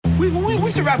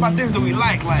We should rap about things that we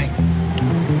like food.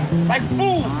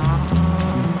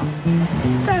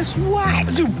 That's whack.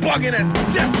 You bugging as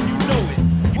death, you know it.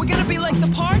 We're gonna be like the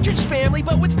Partridge Family,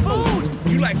 but with food.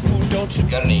 You like food, don't you?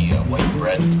 Got any white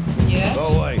bread? Yes.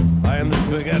 Go away. I am the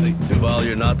spaghetti. Duval,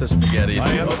 you're not the spaghetti. I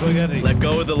am spaghetti. Let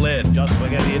go of the lid. Just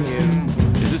spaghetti in here.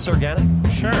 Is this organic?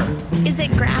 Sure. Is it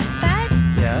grass-fed?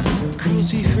 Yes.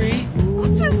 Cruelty-free?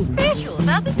 What's so special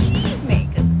about the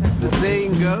cheesemaker? As the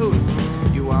saying goes,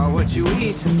 you are what you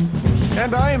eat.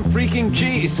 And I am freaking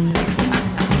cheese.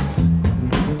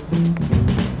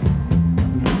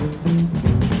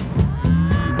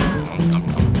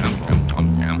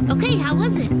 Okay, how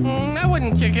was it? I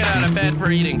wouldn't kick it out of bed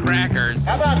for eating crackers.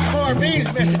 How about corned beans,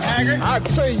 Mr. Taggart? I'd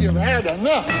say you've had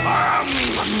enough.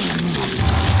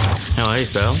 How are you,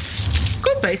 Sal?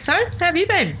 Good, Beso. How have you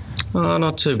been? Oh,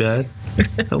 not too bad.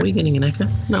 Are we getting an echo?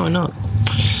 No, we're not.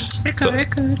 Echo. I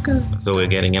thought we were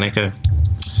getting an echo.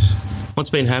 What's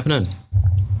been happening?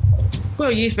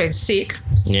 Well, you've been sick,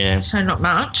 Yeah. so not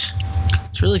much.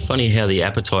 It's really funny how the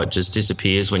appetite just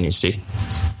disappears when you're sick.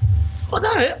 Although,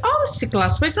 I was sick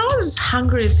last week and I was as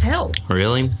hungry as hell.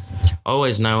 Really? I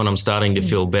always know when I'm starting to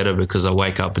feel better because I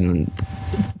wake up in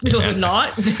Middle of the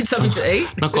night, need something to eat.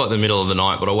 not quite the middle of the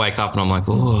night, but I wake up and I'm like,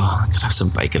 oh, I could have some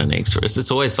bacon and eggs for us.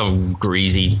 It's always some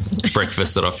greasy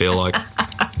breakfast that I feel like.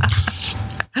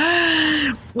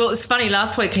 Well, it was funny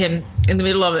last week, in the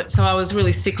middle of it. So I was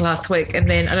really sick last week, and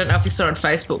then I don't know if you saw on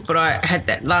Facebook, but I had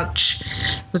that lunch.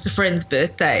 It was a friend's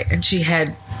birthday, and she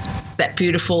had that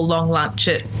beautiful long lunch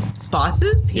at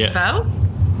Spices in Yeah. Vale.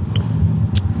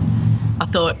 I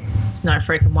thought, it's no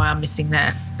freaking way I'm missing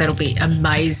that. That'll be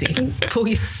amazing. Pull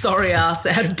your sorry ass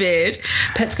out of bed.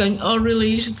 Pat's going, oh, really,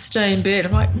 you should stay in bed.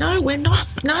 I'm like, no, we're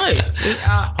not. No, we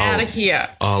are out of here.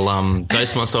 I'll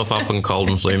dose myself up on cold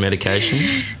and flu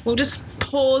medication. We'll just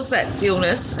pause that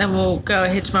illness and we'll go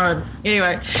ahead tomorrow.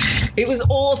 Anyway, it was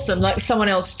awesome. Like, someone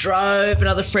else drove,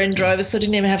 another friend drove us, so I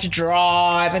didn't even have to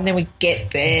drive. And then we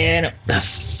get there and the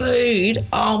food,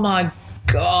 oh my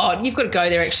God. You've got to go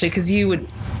there actually because you would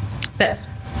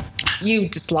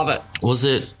just love it. Was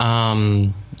it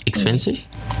expensive?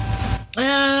 Or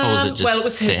was it just well, it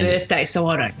was her standard? birthday, so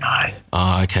I don't know.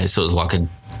 Oh, okay. So it was like a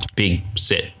big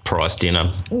set price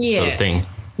dinner sort of thing.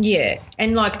 Yeah.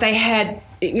 And like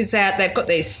it was out, they've got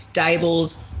these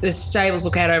stables. The stables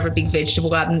look out over a big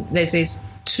vegetable garden. There's these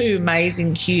two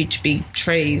amazing, huge, big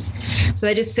trees. So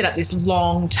they just set up this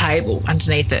long table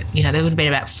underneath it. You know, there would have been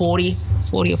about 40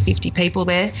 or 50 people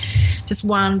there. Just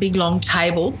one big long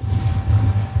table.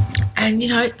 And, you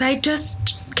know, they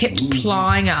just kept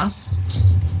plying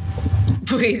us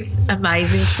with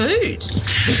amazing food.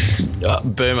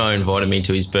 Burmo invited me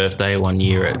to his birthday one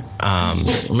year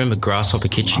at, remember Grasshopper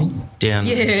Kitchen down?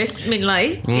 Yeah,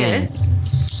 Minley, yeah.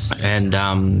 And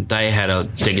they had a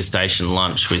degustation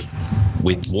lunch with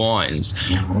wines,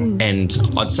 and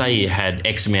I'd say you had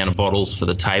X amount of bottles for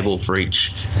the table for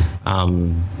each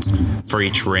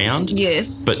round.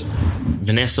 Yes. But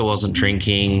Vanessa wasn't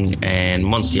drinking, and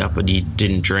Monty Uppity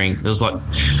didn't drink. There was like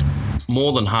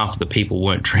more than half of the people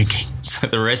weren't drinking, so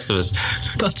the rest of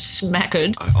us got smacked.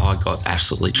 I got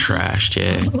absolutely trashed.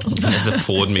 Yeah, Vanessa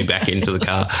poured me back into the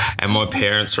car, and my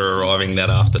parents were arriving that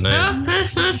afternoon.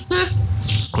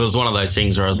 It was one of those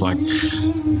things where I was like,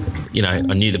 you know, I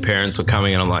knew the parents were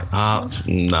coming and I'm like,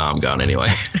 no, I'm going anyway.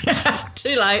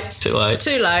 Too late.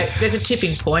 There's a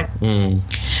tipping point.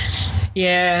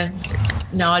 Yeah.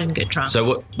 No, I didn't get drunk.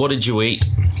 So what did you eat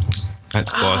at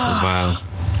Spices Vale?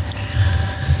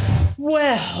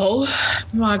 Well,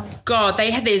 my God,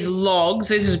 they had these logs.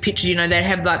 This is a picture, you know, they'd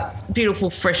have like beautiful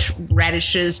fresh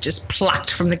radishes just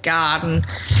plucked from the garden,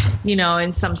 you know,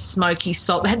 and some smoky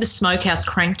salt. They had the smokehouse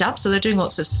cranked up, so they're doing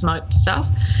lots of smoked stuff.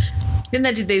 Then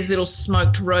they did these little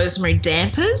smoked rosemary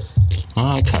dampers.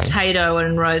 Oh, okay. Potato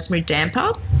and rosemary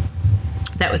damper.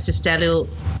 That was just our little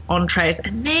entrees.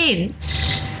 And then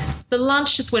the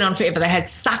lunch just went on forever. They had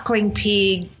suckling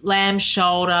pig, lamb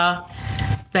shoulder.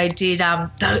 They did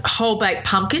the whole baked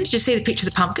pumpkin. Did you see the picture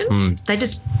of the pumpkin? They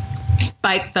just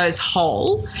baked those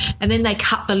whole, and then they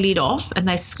cut the lid off and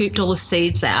they scooped all the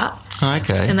seeds out. Oh,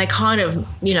 okay. And they kind of,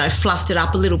 you know, fluffed it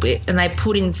up a little bit, and they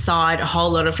put inside a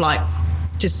whole lot of like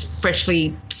just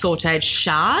freshly sautéed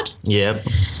chard. Yep.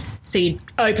 So you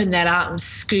open that up and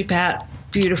scoop out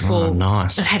beautiful. Oh,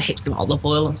 nice. It had heaps of olive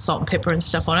oil and salt and pepper and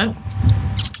stuff on it.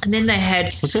 And then they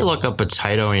had... Was there like a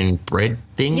potato in bread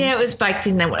thing? Yeah, it was baked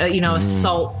in that, you know, a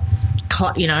salt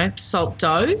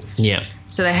dough. Yeah.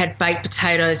 So they had baked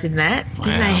potatoes in that. Wow.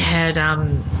 Then they had...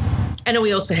 and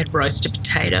we also had roasted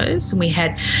potatoes, and we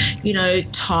had, you know,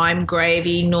 thyme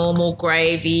gravy, normal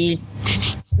gravy,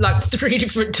 like 3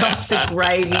 different types of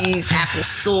gravies, apple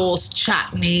sauce,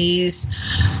 chutneys.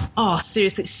 Oh,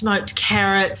 seriously, smoked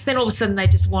carrots. Then all of a sudden they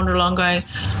just wander along going,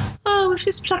 oh, we've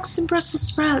just plucked some Brussels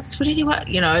sprouts. But anyway,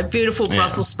 beautiful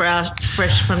Brussels sprouts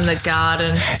fresh from the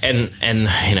garden.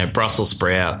 And Brussels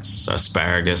sprouts,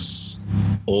 asparagus,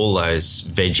 all those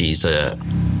veggies are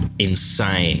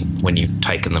insane when you've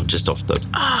taken them just off the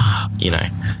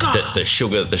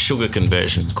the sugar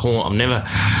conversion. Corn, I'm never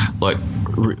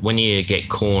when you get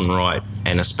corn right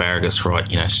and asparagus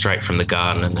right, straight from the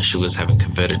garden, and the sugars haven't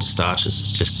converted to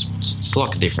starches, it's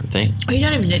like a different thing. Oh, you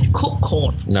don't even need to cook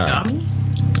corn. No.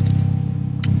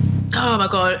 Oh my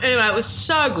God. Anyway, it was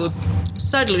so good,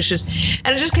 so delicious,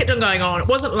 and it just kept on going on. It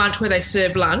wasn't lunch where they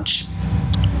served lunch,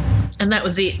 and that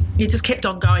was it. It just kept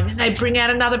on going. Then they'd bring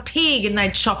out another pig and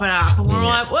they'd chop it up, and we're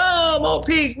like, whoa, more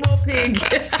pig.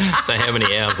 So how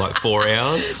many hours? Like 4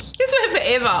 hours? This went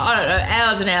forever. I don't know,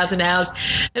 hours and hours and hours.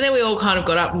 And then we all kind of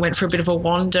got up and went for a bit of a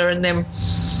wander, and then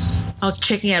I was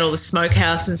checking out all the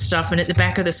smokehouse and stuff, and at the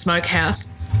back of the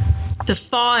smokehouse, the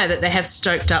fire that they have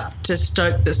stoked up to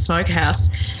stoke the smokehouse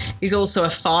is also a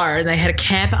fire, and they had a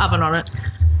camp oven on it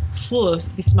full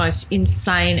of this most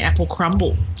insane apple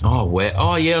crumble. Oh, where?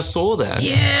 Oh, yeah, I saw that.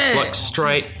 Yeah. Like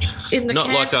straight, in the not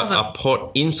camp like oven. a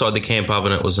pot inside the camp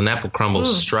oven. It was an apple crumble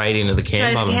straight into the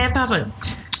camp oven. Camp oven.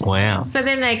 Wow. So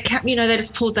then they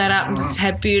just pulled that up and just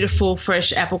had beautiful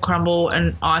fresh apple crumble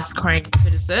and ice cream for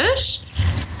dessert.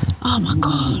 Oh, my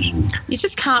God. You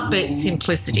just can't beat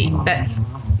simplicity.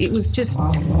 It was just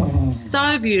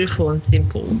so beautiful and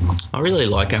simple. I really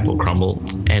like apple crumble,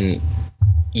 and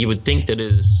you would think that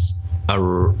it is a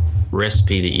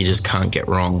recipe that you just can't get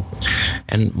wrong.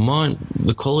 And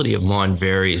the quality of mine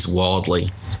varies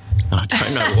wildly, and I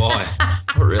don't know why.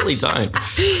 I really don't.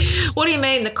 What do you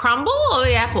mean, the crumble or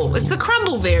the apple? It's the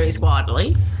crumble varies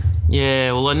widely.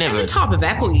 Yeah, well, And the type of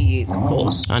apple you use, of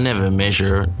course. I never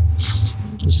measure it.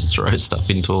 Just throw stuff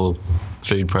into a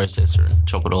food processor and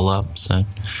chop it all up. So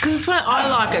because it's when I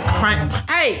like a crunch.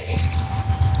 Hey,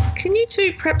 can you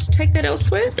two perhaps take that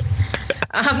elsewhere?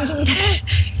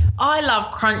 I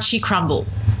love crunchy crumble.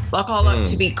 Like I like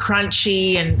to be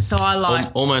crunchy, and so I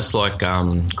like almost like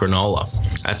granola.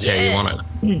 That's how you want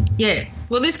it. Yeah.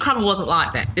 Well, this crumble wasn't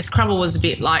like that. This crumble was a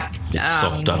bit like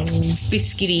softer,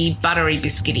 biscuity, buttery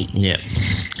biscuity. Yeah.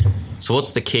 So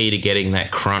what's the key to getting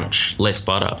that crunch? Less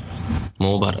butter,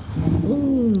 more butter.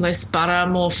 Less butter,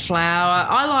 more flour.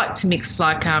 I like to mix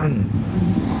like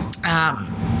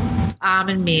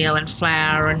almond meal and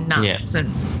flour and nuts and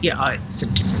oats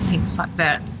and different things like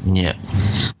that. Yeah.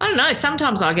 I don't know.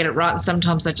 Sometimes I get it right and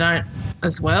sometimes I don't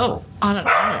as well. I don't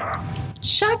know.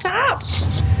 Shut up.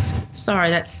 Sorry,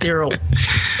 that's Cyril.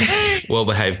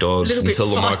 Well-behaved dogs until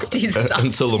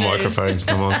the microphones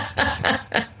come on.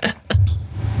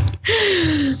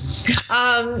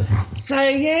 So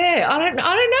yeah, I don't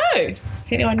know.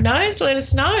 If anyone knows, let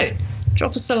us know.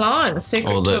 Drop us a line. The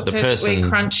secret to a perfectly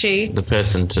crunchy. The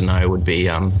person to know would be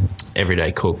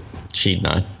Everyday Cook. She'd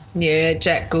know. Yeah,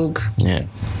 Jack Goog. Yeah,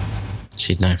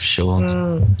 she'd know for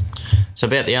sure. So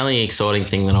about the only exciting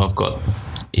thing that I've got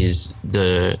is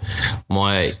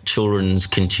my children's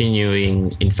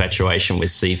continuing infatuation with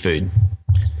seafood.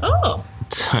 Oh.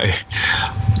 So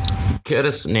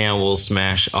Curtis now will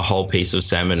smash a whole piece of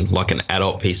salmon, like an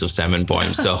adult piece of salmon by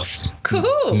himself.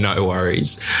 Cool. No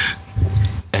worries.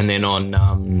 And then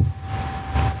on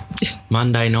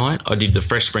Monday night, I did the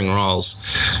fresh spring rolls,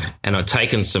 and I'd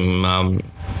taken some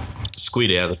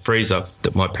squid out of the freezer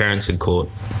that my parents had caught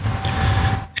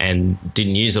and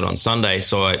didn't use it on Sunday,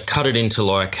 so I cut it into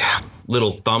like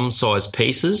little thumb-sized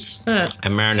pieces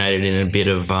and marinated in a bit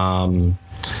of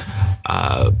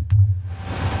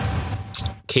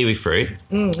kiwi fruit,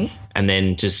 and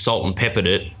then just salt and peppered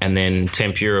it, and then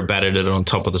tempura battered it on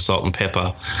top of the salt and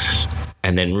pepper,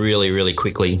 and then really, really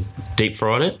quickly deep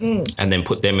fried it, and then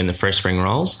put them in the fresh spring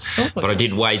rolls. But I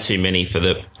did way too many for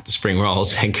the spring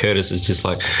rolls, and Curtis is just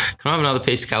like, can I have another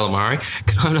piece of calamari?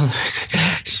 Can I have another piece?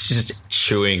 She's just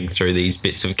chewing through these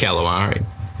bits of calamari.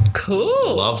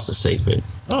 Cool. Loves the seafood.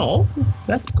 Oh,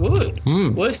 that's good.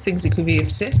 Worst things you could be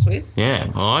obsessed with. Yeah.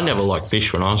 Well, I never liked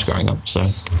fish when I was growing up, so.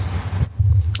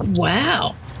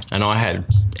 Wow. And I had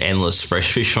endless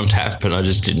fresh fish on tap, and I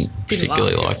just didn't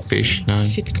particularly like fish. No.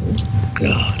 Typical.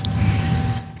 God.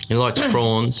 He likes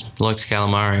prawns, likes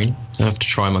calamari. I have to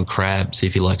try him on crab, see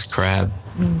if he likes crab.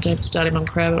 Don't start him on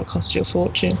crab, it'll cost you a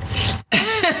fortune.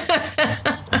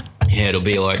 Yeah, it'll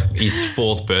be like his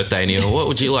 4th birthday, and he'll, what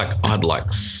would you like? I'd like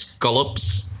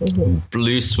scallops,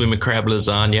 blue swimmer crab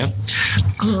lasagna,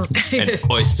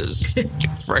 and oysters,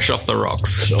 fresh off the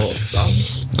rocks. Sure, son.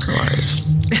 No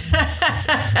worries.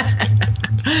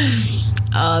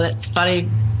 Oh, that's funny.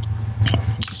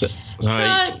 So,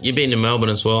 So- you've been to Melbourne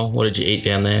as well. What did you eat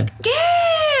down there?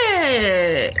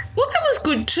 Yeah. Well, that was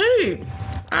good too.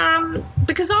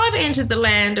 Because I've entered the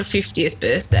land of 50th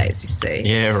birthdays, you see.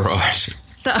 Yeah, right.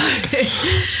 So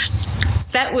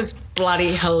that was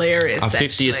bloody hilarious. Our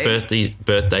 50th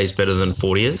birthday is better than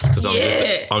 40th because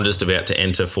I'm just about to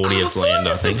enter 40th land,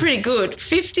 I think. Are pretty good.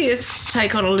 50th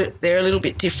take on they're a little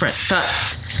bit different, but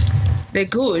they're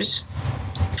good.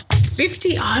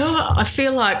 50, I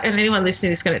feel like, and anyone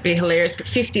listening is going to be hilarious, but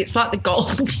 50, it's like the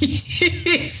golden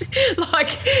years. Like,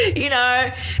 you know,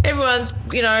 everyone's,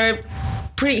 you know,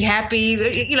 pretty happy.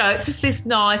 You know, it's just this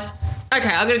nice.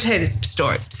 Okay, I'm going to tell you the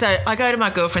story. So I go to my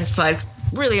girlfriend's place,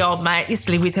 really old mate, used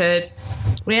to live with her.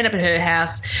 We end up at her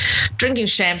house, drinking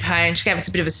champagne. She gave us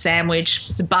a bit of a sandwich.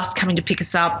 There's a bus coming to pick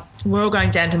us up. We're all going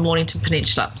down to Mornington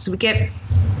Peninsula. So we get,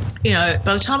 you know,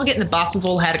 by the time we get in the bus, we've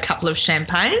all had a couple of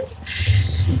champagnes.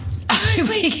 So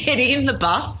we get in the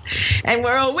bus and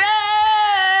we're all,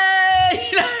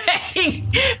 you know, hanging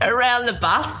around the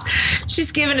bus.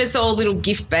 She's given us all little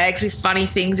gift bags with funny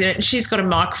things in it, and she's got a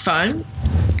microphone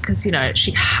because, you know,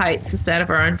 she hates the sound of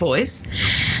her own voice.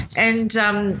 And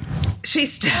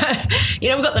she's, you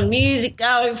know, we've got the music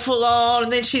going full on,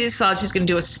 and then she decides she's going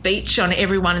to do a speech on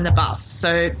everyone in the bus.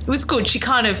 So it was good. She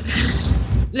kind of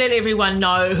let everyone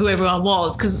know who everyone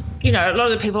was because, you know, a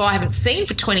lot of the people I haven't seen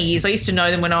for 20 years, I used to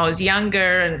know them when I was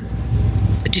younger and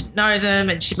I didn't know them,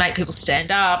 and she'd make people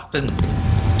stand up and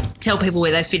tell people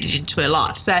where they fitted into her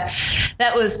life. So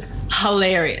that was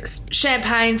hilarious.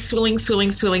 Champagne, swilling.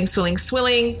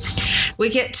 We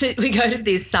go to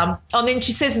this, and then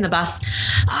she says in the bus,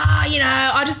 you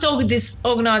know, I just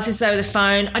organised this over the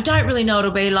phone. I don't really know what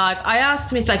it'll be like. I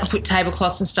asked them if they could put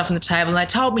tablecloths and stuff on the table, and they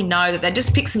told me no, that they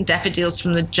just pick some daffodils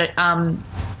from the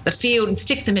field and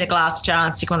stick them in a glass jar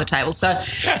and stick them on the table. So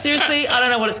seriously, I don't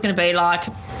know what it's going to be like.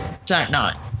 Don't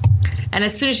know. And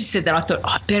as soon as she said that, I thought,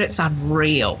 I bet it's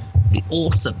unreal. It'd be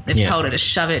awesome. They've told her to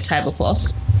shove her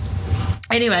tablecloths.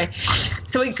 Anyway,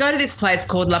 so we go to this place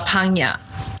called La Campagna,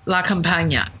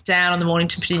 down on the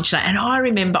Mornington Peninsula. And I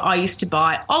remember I used to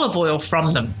buy olive oil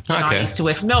from them when I used to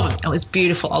work in Melbourne. It was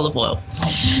beautiful olive oil.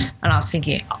 And I was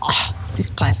thinking,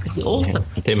 this place could be awesome.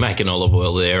 Yeah, they're making olive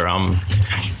oil there.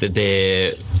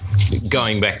 They're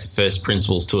going back to first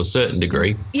principles to a certain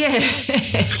degree. Yeah.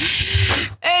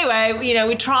 Anyway, you know,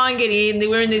 we try and get in.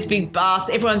 We're in this big bus.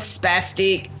 Everyone's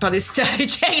spastic by this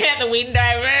stage, hanging out the window.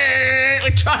 We're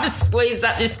trying to squeeze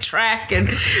up this track, and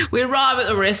we arrive at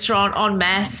the restaurant en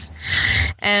masse,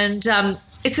 and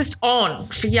it's just on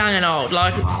for young and old.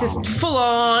 Like, it's just full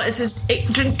on. It's just eat,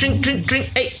 drink,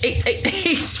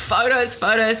 eat. Photos,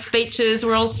 speeches.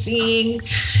 We're all singing.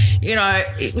 You know,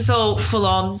 it was all full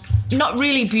on. Not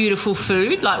really beautiful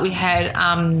food. Like, we had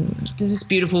there's this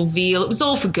beautiful veal. It was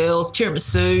all for girls,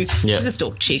 tiramisu. Yeah. It was just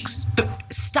all chicks. But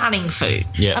stunning food.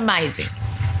 Yeah. Amazing.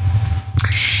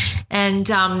 And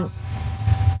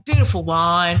beautiful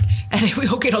wine. And then we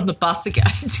all get on the bus again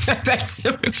to go back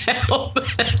to Melbourne.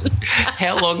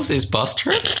 How long's this bus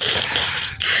trip? 2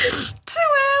 hours.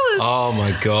 Oh,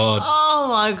 my God. Oh,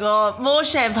 my God. More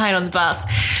champagne on the bus.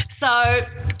 So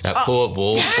that poor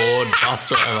bored bus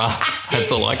driver.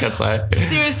 That's all I can say.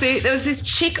 Seriously, there was this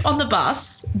chick on the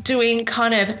bus doing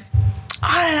kind of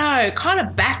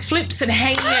backflips and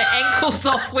hanging her ankles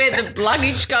off where the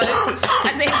luggage goes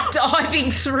and then diving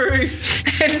through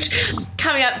and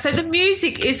coming up. So the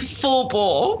music is full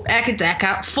bore,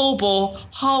 akadaka, full bore,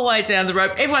 whole way down the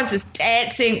road. Everyone's just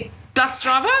dancing. Bus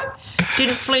driver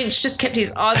didn't flinch, just kept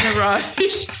his eyes on the road.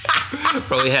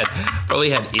 Probably had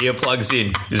earplugs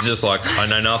in. It's just like, I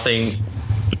know nothing.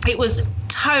 It was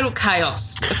total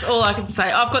chaos. That's all I can say.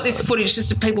 I've got this footage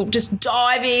just of people just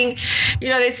diving. You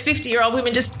know, there's 50-year-old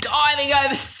women just diving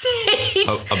over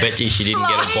seats. I bet you she didn't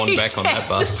get a bond back on that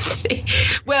bus.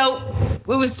 Well,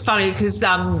 it was funny because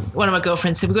one of my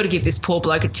girlfriends said, we've got to give this poor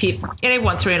bloke a tip. And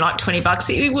everyone threw in like $20.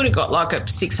 He would have got like a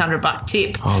 $600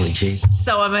 tip. Holy jeez.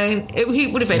 So, I mean, he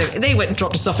would have been... And then he went and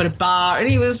dropped us off at a bar and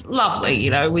he was lovely,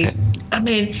 you know. It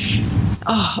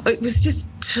was just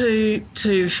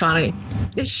too funny.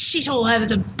 There's shit all over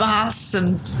the bus,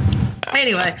 and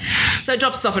anyway, so it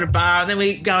drops us off at a bar, and then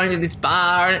we go into this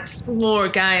bar, and it's more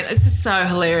again. It's just so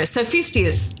hilarious. So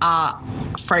 50ths are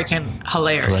freaking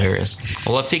hilarious.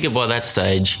 Well, I figure by that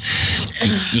stage,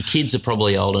 your kids are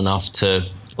probably old enough to.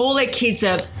 All their kids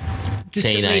are just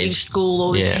leaving school.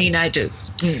 All the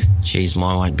teenagers. Geez,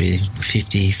 mine won't be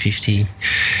 50.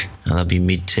 They'll be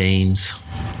mid-teens.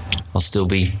 I'll still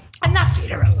be. Enough for you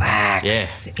to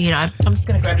relax. Yeah. You know, I'm just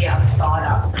going to grab the other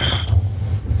cider.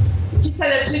 Did you say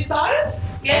they're 2 ciders?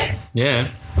 Yeah.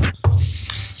 Yeah.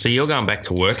 So you're going back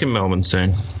to work in Melbourne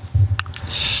soon?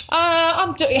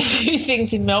 I'm doing a few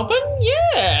things in Melbourne,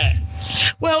 yeah.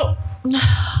 Well,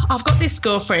 I've got this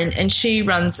girlfriend and she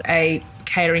runs a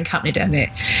catering company down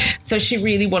there. So she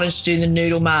really wanted to do the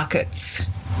noodle markets.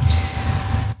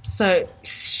 So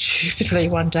stupidly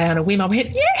one day on a whim I went,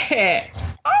 yeah,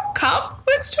 I'll come.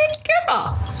 Let's do it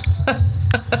together.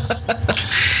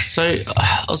 So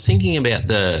I was thinking about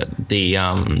the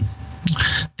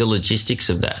logistics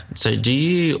of that. So do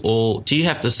you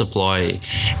have to supply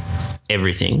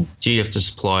everything? Do you have to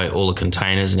supply all the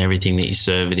containers and everything that you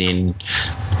serve it in?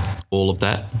 All of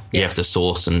that? Yeah. You have to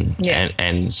source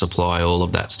and supply all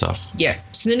of that stuff. Yeah.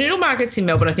 So the noodle markets in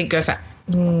Melbourne I think go for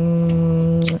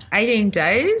 18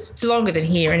 days. It's longer than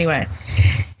here anyway.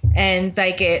 And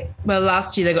they get,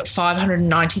 last year they got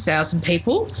 590,000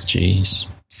 people. Jeez.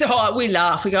 So we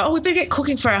laugh. We go, we better get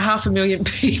cooking for 500,000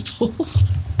 people.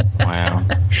 Wow.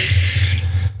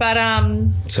 But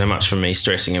so much for me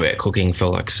stressing about cooking for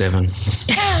like 7.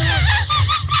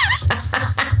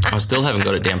 I still haven't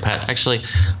got it down pat. Actually,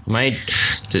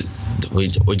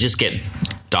 we just get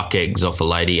duck eggs off a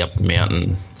lady up the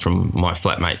mountain from my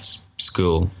flatmate's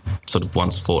school sort of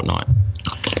once a fortnight.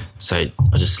 So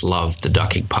I just love the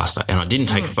duck egg pasta. And I didn't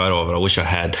take a photo of it. I wish I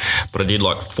had. But I did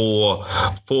like four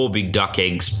big duck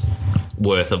eggs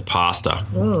worth of pasta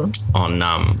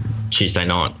on Tuesday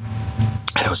night.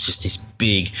 And it was just this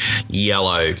big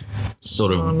yellow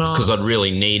sort of, because I'd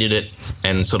really needed it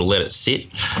and sort of let it sit.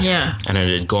 Yeah. And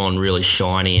it had gone really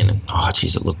shiny and,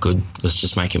 geez, it looked good. It was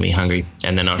just making me hungry.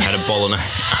 And then I'd had a bolognese.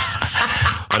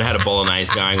 I'd had a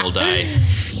bolognese going all day.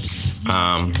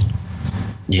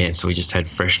 So we just had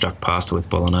fresh duck pasta with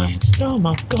bolognese. Oh,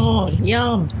 my God.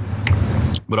 Yum.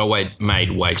 But I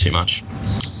made way too much.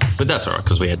 But that's all right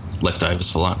because we had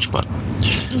leftovers for lunch. But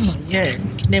yeah, you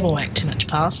can never make too much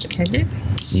pasta, can you?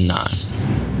 No.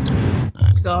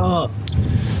 God.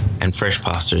 And fresh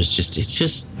pasta is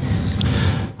just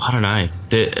I don't know.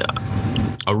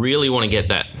 I really want to get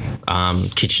that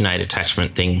KitchenAid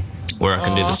attachment thing where I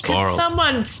can do the spirals. Can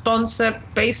someone sponsor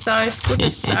BSO?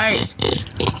 Goodness sake.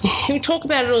 We talk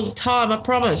about it all the time, I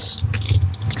promise.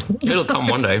 It'll come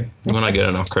one day when I get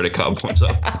enough credit card points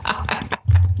up.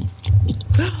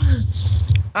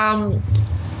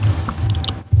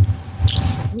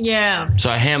 Yeah.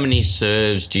 So how many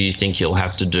serves do you think you'll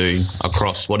have to do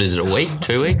across, what is it, a week,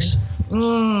 2 weeks?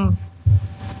 Well,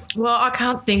 I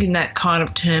can't think in that kind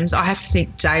of terms. I have to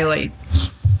think daily.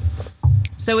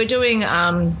 So we're doing,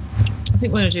 I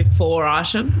think we're going to do 4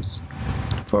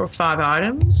 or 5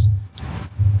 items.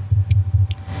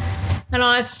 And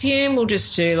I assume we'll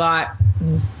just do like,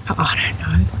 I don't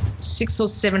know, 600 or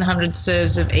 700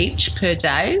 serves of each per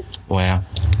day. Wow.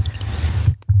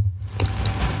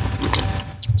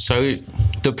 So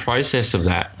the process of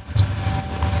that,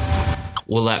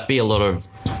 will that be a lot of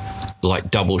like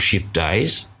double shift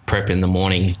days, prep in the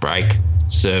morning, break,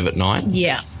 serve at night?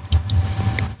 Yeah.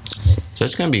 So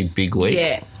it's going to be a big week.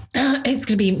 Yeah. It's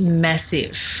going to be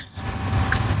massive.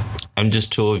 And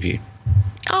just 2 of you?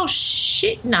 Oh,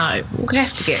 shit, no. We'll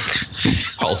have to get...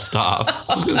 Whole staff.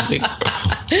 I was going to think,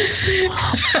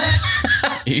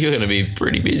 you're going to be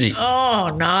pretty busy.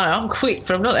 Oh, no, I'm quick,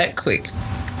 but I'm not that quick.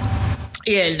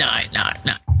 Yeah, no.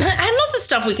 And lots of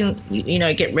stuff we can,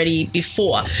 get ready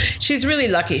before. She's really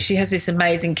lucky. She has this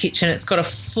amazing kitchen. It's got a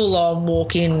full-on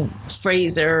walk-in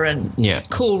freezer and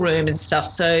cool room and stuff.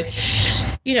 So,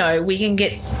 we can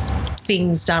get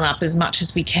things done up as much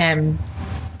as we can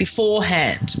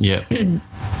beforehand. Yeah.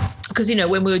 Because,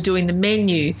 when we were doing the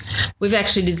menu, we've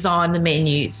actually designed the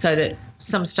menu so that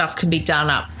some stuff can be done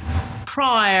up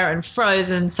prior and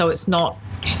frozen so it's not...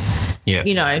 Yeah.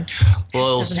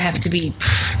 Well, it doesn't have to be.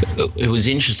 It was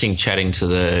interesting chatting to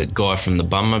the guy from the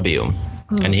Bunmobile,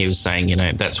 and he was saying,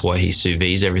 that's why he sous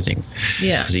vise everything.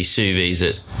 Yeah. Because he sous vise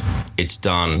it, it's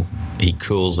done, he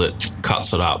cools it,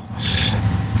 cuts it up,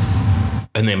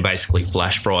 and then basically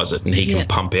flash fries it, and he can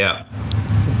pump out,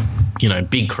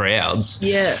 big crowds.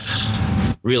 Yeah.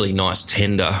 Really nice,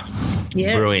 tender,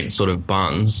 brilliant sort of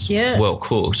buns, well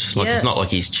cooked. It's not like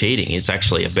he's cheating. It's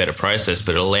actually a better process,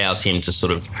 but it allows him to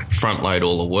sort of front load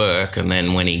all the work, and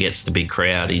then when he gets the big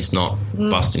crowd, he's not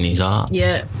busting his arse.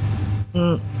 Yeah.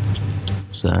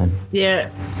 So.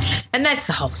 Yeah. And that's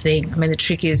the whole thing. I mean, the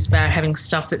trick is about having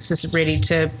stuff that's just ready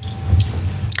to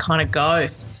kind of go.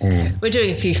 We're doing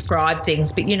a few fried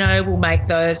things, but, we'll make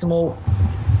those and we'll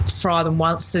fry them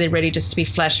once so they're ready just to be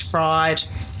flash fried.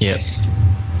 Yeah.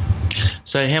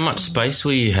 So how much space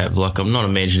will you have? Like, I'm not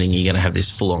imagining you're going to have this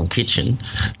full-on kitchen,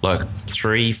 like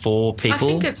 3-4 people. I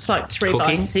think it's like 3 cooking?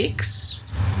 by 6.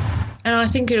 And I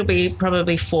think it'll be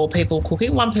probably 4 people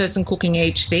cooking, 1 person cooking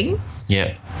each thing.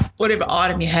 Yeah. whatever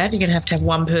item you have, you're going to have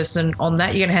one person on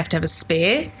that. You're going to have a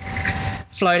spare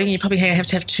floating. You're probably going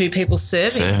to have 2 people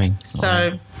serving.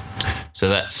 So... So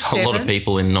that's a lot of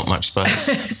people in not much space.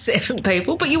 7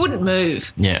 people, but you wouldn't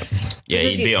move. Yeah. Yeah,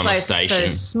 because you'd be on a station. So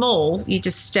small, you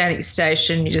just stand at your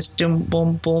station, you just do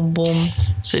boom, boom, boom.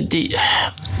 So do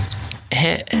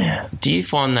you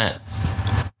find that,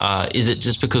 is it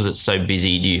just because it's so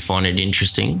busy, do you find it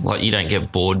interesting? Like you don't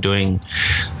get bored doing,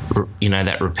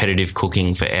 that repetitive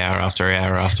cooking for hour after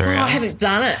hour after hour? I haven't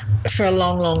done it for a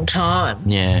long, long time.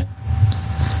 Yeah.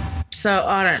 So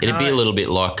I don't know. It'd be a little bit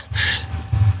like...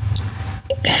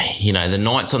 the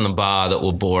nights on the bar that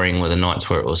were boring were the nights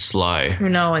where it was slow.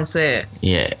 No one's there.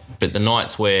 Yeah, but the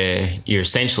nights where you're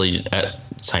essentially at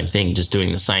the same thing, just doing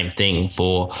the same thing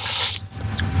for 6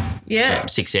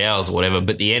 hours or whatever,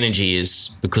 but the energy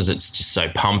is because it's just so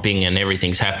pumping and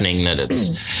everything's happening that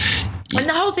it's... And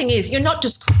the whole thing is, you're not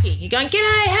just cooking. You're going,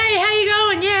 g'day, hey, how you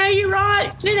going? Yeah, you're right.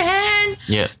 Need a hand?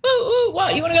 Yeah. Ooh,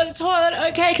 what? You want to go to the toilet?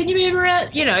 Okay, can you move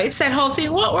around? It's that whole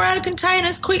thing. What? We're out of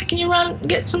containers. Quick, can you run,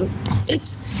 get some...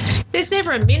 There's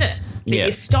never a minute that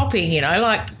you're stopping,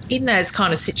 like in those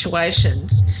kind of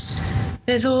situations.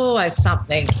 There's always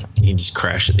something. You just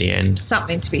crash at the end.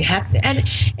 Something to be happening. And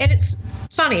it's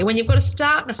funny, when you've got a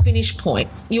start and a finish point,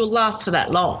 you'll last for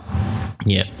that long.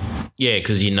 Yeah. Yeah,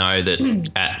 because you know that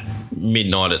at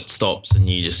midnight it stops and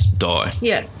you just die.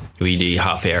 Yeah. Or you do your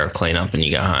half hour of clean up and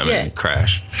you go home and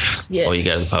crash. Yeah. Or you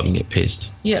go to the pub and get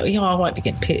pissed. Yeah, I won't be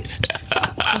getting pissed.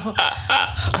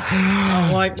 I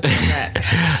won't be doing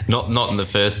that. Not in the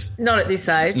first... Not at this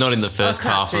age. Not in the first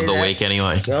half of the week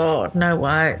anyway. God, no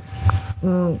way.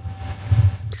 So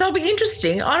it'll be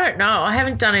interesting. I don't know. I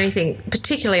haven't done anything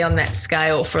particularly on that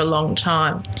scale for a long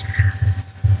time.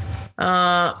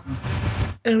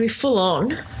 It'll be full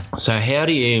on. So how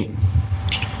do you...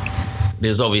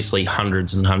 There's obviously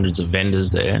hundreds and hundreds of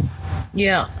vendors there.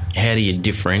 Yeah. How do you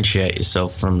differentiate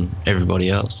yourself from everybody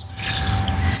else?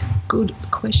 Good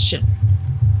question.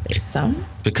 There's some.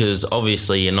 Because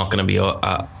obviously you're not going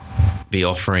to be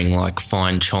offering like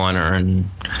fine china and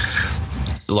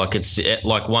like it's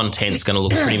like one tent's going to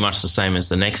look pretty much the same as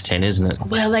the next tent, isn't it?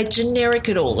 Well, they generic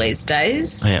it all these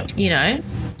days. Yeah.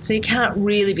 So you can't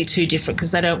really be too different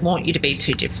because they don't want you to be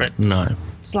too different. No.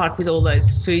 It's like with all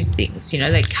those food things,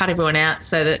 they cut everyone out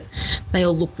so that they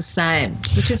all look the same,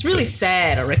 which is really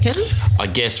sad, I reckon. I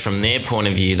guess from their point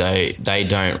of view, they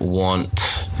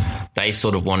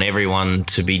sort of want everyone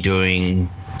to be doing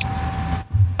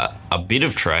a bit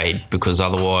of trade because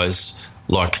otherwise,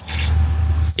 like,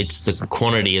 it's the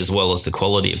quantity as well as the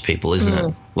quality of people, isn't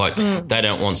it? Like, they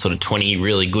don't want sort of 20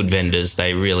 really good vendors.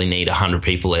 They really need 100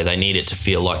 people there. They need it to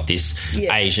feel like this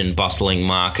Asian bustling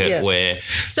market where...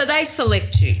 So they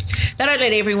select you. They don't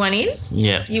let everyone in.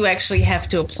 Yeah. You actually have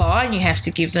to apply and you have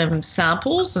to give them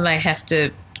samples and they have to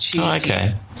choose okay.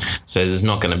 you. So there's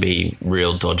not going to be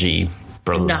real dodgy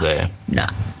brothers there. No.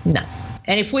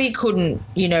 And if we couldn't,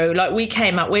 like we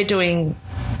came up, we're doing...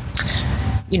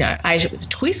 Asia with a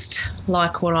twist,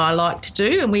 like what I like to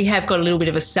do. And we have got a little bit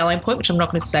of a selling point, which I'm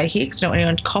not going to say here because I don't want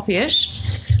anyone to copy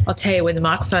it. I'll tell you when the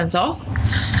microphone's off.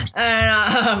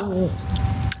 And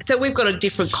so we've got a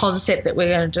different concept that we're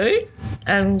going to do.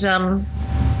 And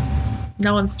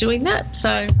no one's doing that.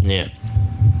 So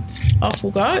off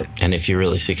we'll go. And if you're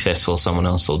really successful, someone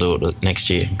else will do it next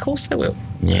year. Of course they will.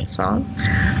 Yeah. That's fine.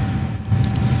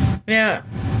 Yeah.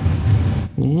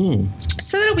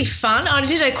 So that'll be fun. I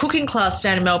did a cooking class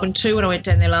down in Melbourne too when I went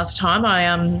down there last time.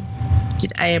 I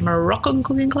did a Moroccan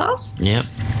cooking class. Yep.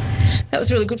 That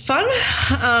was really good fun.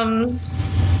 I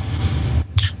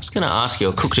was going to ask you,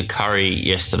 I cooked a curry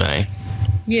yesterday.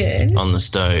 Yeah. On the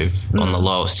stove, on the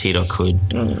lowest heat I could.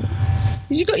 Have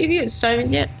you got your stove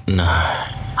in yet? No.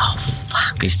 Oh,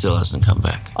 fuck. He still hasn't come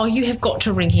back. Oh, you have got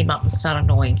to ring him up and start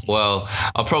annoying him. Well,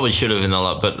 I probably should have in the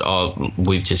lot, but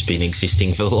we've just been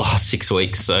existing for the last 6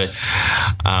 weeks. So,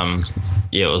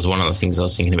 it was one of the things I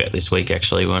was thinking about this week,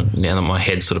 actually, now that my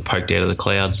head sort of poked out of the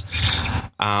clouds.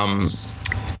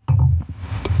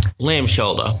 Lamb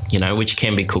shoulder, which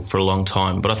can be cooked for a long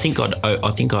time, but I think I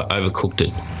overcooked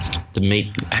it. The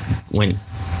meat went...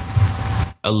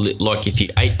 like if you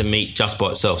ate the meat just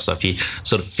by itself, so if you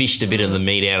sort of fished a bit of the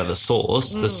meat out of the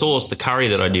sauce, the curry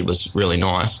that I did was really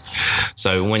nice.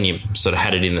 So when you sort of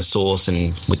had it in the sauce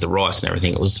and with the rice and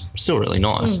everything, it was still really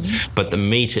nice. But the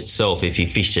meat itself, if you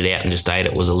fished it out and just ate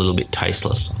it, was a little bit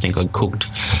tasteless. I think I cooked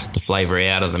the flavour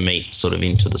out of the meat sort of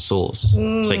into the sauce.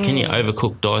 So can you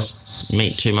overcook diced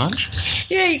meat too much?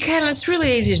 Yeah, you can. It's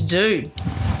really easy to do,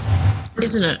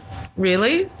 isn't it?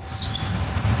 Really?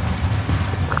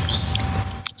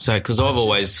 So, because I've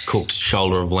always cooked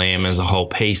shoulder of lamb as a whole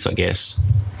piece, I guess.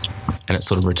 and it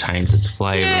sort of retains its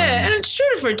flavour. Yeah, and it should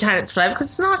have retained its flavour because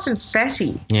it's nice and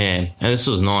fatty. Yeah, and this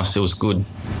was nice. It was good,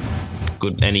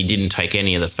 and he didn't take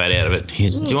any of the fat out of it. He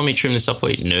said, "Do you want me to trim this up for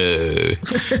you?" No,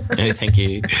 no, thank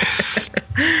you.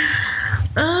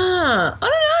 I don't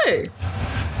know.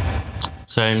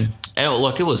 So,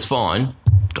 it was fine.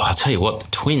 I'll tell you what, the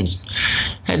twins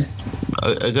had.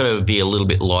 I got to be a little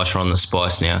bit lighter on the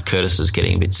spice now. Curtis is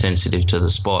getting a bit sensitive to the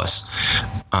spice,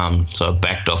 so I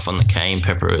backed off on the cayenne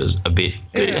pepper a bit.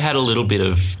 It had a little bit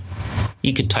of.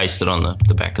 You could taste it on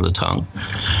the back of the tongue,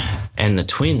 and the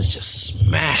twins just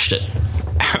smashed it.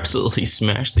 Absolutely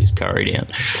smashed this curry down.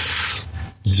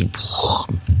 Just a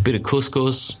bit of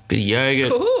couscous, bit of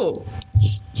yogurt. Cool.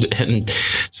 And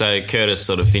so Curtis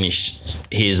sort of finished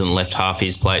his and left half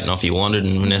his plate and off he wandered,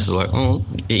 and Vanessa's like, "Oh,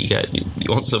 here you go.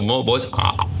 You want some more, boys?"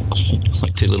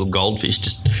 Like two little goldfish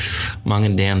just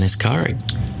munging down this curry.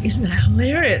 Isn't that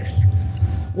hilarious?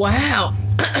 Wow.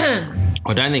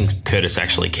 I don't think Curtis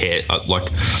actually cared. I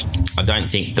don't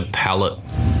think the palate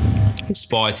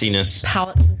spiciness.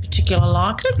 Palate in particular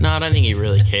like it? No, I don't think he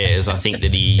really cares. I think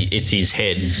that it's his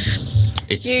head.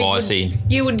 It's spicy.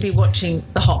 You wouldn't be watching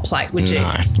the hot plate, would you?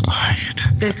 No.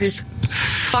 There's this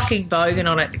fucking bogan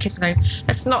on it that keeps going,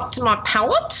 "It's not to my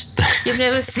palate." You've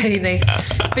never seen these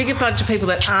bigger bunch of people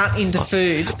that aren't into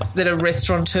food that are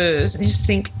restaurateurs, and you just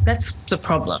think that's the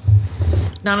problem.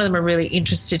 None of them are really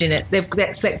interested in it.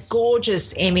 That's that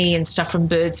gorgeous Emmy and stuff from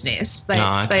Bird's Nest. They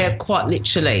are quite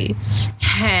literally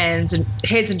heads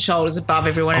and shoulders above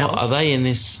everyone else. Are they in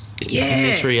this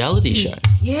reality show?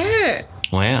 Yeah.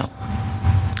 Wow.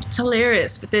 It's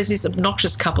hilarious. But there's this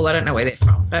obnoxious couple. I don't know where they're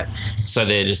from, but so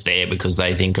they're just there because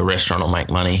they think a restaurant will make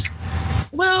money.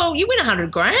 Well, you win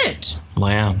 $100,000.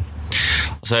 Wow.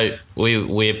 So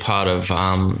we're part of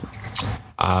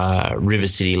River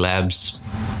City Labs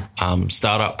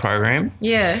startup program.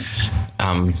 Yeah.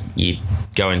 You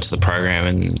go into the program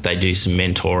and they do some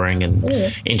mentoring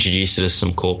and introduce you to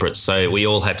some corporates. So we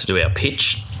all had to do our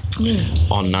pitch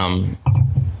on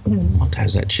what day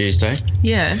was that, Tuesday?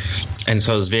 Yeah. And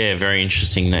so it was very, very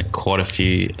interesting that quite a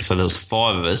few, so there was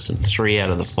 5 of us and 3 out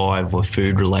of the 5 were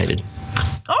food related.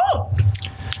 Oh.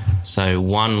 So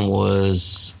one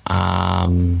was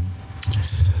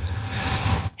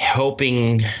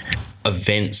helping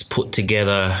events put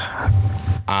together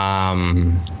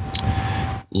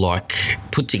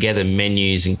put together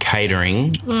menus and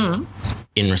catering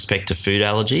in respect to food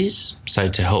allergies, so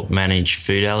to help manage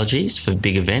food allergies for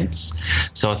big events.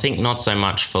 So I think not so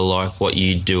much for like what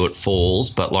you do at Falls,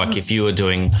 but like if you were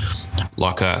doing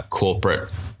like a corporate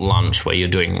lunch where you're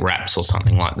doing wraps or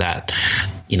something like that,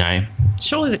 you know.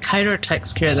 Surely the caterer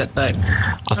takes care of that though.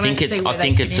 I think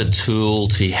it's a tool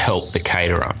to help the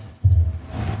caterer.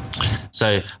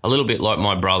 So a little bit like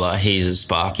my brother, he's a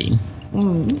Sparky.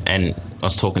 And I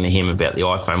was talking to him about the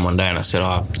iPhone one day and I said,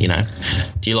 do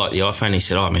you like the iPhone? He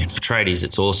said, man, for tradies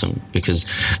it's awesome because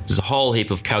there's a whole heap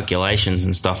of calculations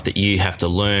and stuff that you have to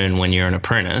learn when you're an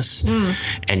apprentice,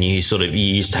 and you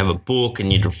used to have a book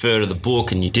and you'd refer to the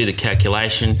book and you do the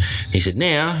calculation. He said,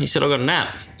 I've got an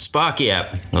app, Sparky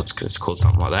app. It's called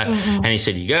something like that. And he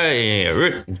said, you go,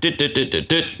 and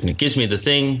it gives me the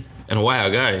thing. And away I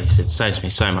go. He said, it saves me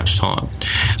so much time.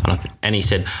 And he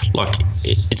said, like,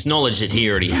 it's knowledge that he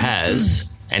already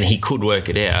has and he could work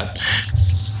it out,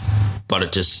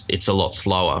 but it's a lot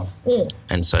slower.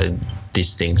 And so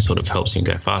this thing sort of helps him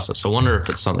go faster. So I wonder if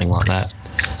it's something like that.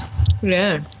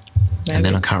 Yeah. Maybe. And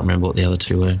then I can't remember what the other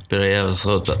 2 were. But yeah, I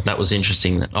thought that was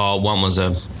interesting. One was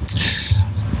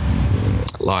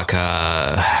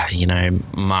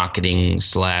marketing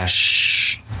 /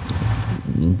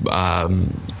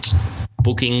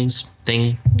 bookings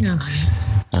thing. Yeah.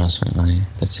 And I was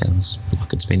like, that sounds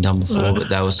like it's been done before, but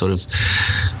they were sort of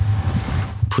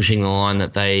pushing the line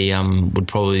that they would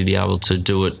probably be able to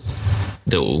do it,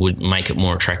 that would make it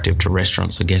more attractive to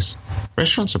restaurants, I guess.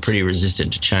 Restaurants are pretty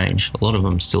resistant to change. A lot of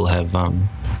them still have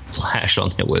Flash on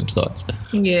their websites.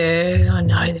 Yeah, I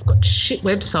know. They've got shit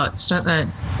websites, don't they?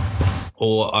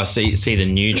 Or I see the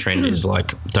new trend is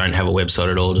like, don't have a website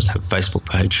at all, just have a Facebook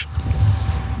page.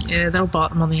 Yeah, they'll bite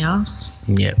them on the arse.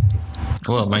 Yeah.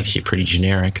 Well, it makes you pretty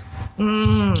generic.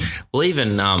 Well,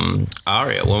 even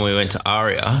Aria, when we went to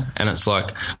Aria, and it's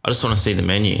like, I just want to see the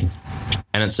menu.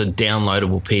 And it's a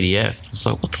downloadable PDF. It's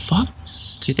like, what the fuck? This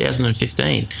is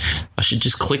 2015. I should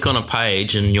just click on a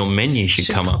page and your menu should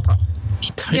come up. You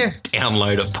don't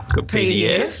download a fucking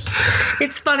PDF.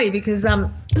 It's funny because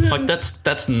like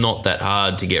that's not that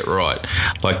hard to get right.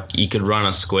 Like you could run a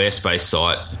Squarespace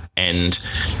site, and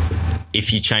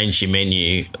if you change your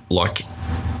menu like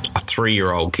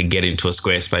 3-year-old could get into a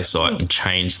Squarespace site and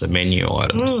change the menu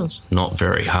items. It's not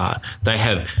very hard. They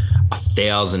have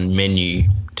 1,000 menu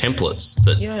templates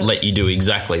that let you do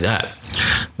exactly that.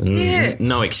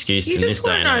 No excuse in this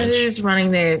day and age. You just want to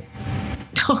know who's running their...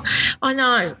 I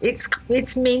know.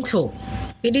 It's mental.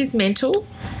 It is mental.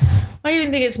 I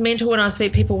even think it's mental when I see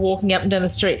people walking up and down the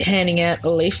street handing out a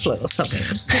leaflet or something. I'm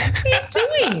just like, what are you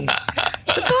doing?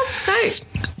 For God's sake.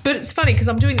 But it's funny because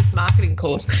I'm doing this marketing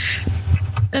course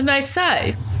and they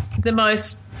say the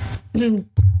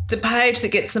page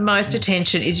that gets the most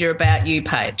attention is your About You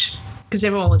page because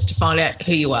everyone wants to find out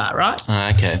who you are, right?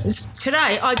 Okay.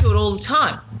 Today, I do it all the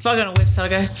time. If I go on a website, I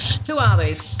go, who are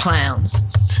these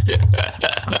clowns?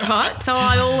 Right? So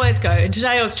I always go. And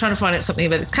today I was trying to find out something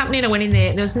about this company and I went in there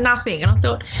and there was nothing. And I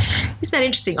thought, isn't that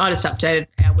interesting? I just updated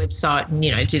our website and,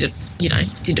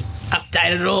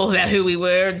 updated it all about who we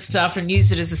were and stuff and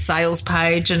used it as a sales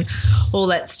page and all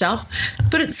that stuff.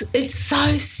 But it's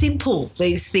so simple,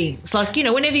 these things. Like,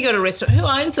 whenever you go to a restaurant, who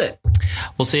owns it?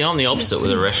 Well, see, I'm the opposite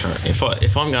with a restaurant.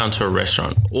 If I'm going to a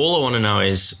restaurant, all I want to know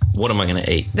is what am I going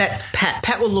to eat? That's Pat.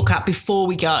 Pat will look up before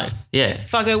we go. Yeah.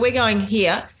 If I go, we're going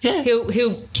here,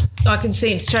 I can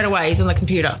see him straight away. He's on the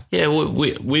computer. Yeah,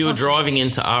 we were driving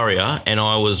into Aria and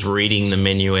I was reading the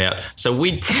menu out. So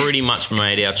we'd pretty much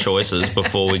made our choices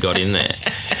before we got in there.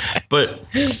 But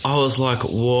I was like,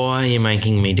 why are you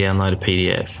making me download a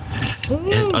PDF?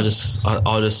 I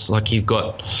just like you've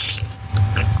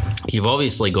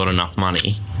obviously got enough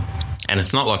money and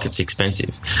it's not like it's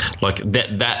expensive. Like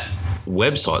that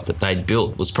website that they'd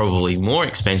built was probably more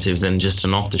expensive than just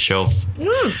an off-the-shelf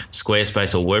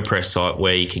Squarespace or WordPress site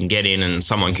where you can get in and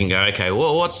someone can go, okay,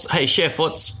 well, hey chef,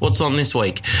 what's on this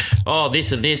week? Oh,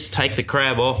 this and this. Take the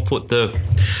crab off, put the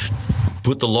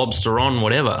lobster on,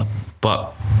 whatever.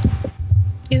 But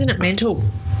isn't it mental?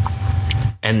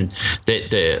 And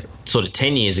the sort of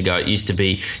 10 years ago, it used to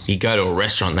be you go to a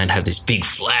restaurant and they'd have this big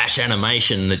flash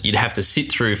animation that you'd have to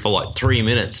sit through for like 3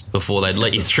 minutes before they'd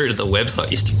let you through to the website.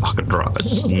 It used to fucking drive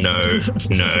us. No.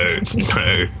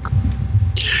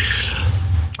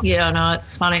 Yeah, I know.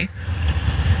 It's funny.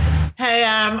 Hey,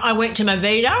 I went to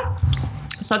Movida.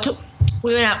 So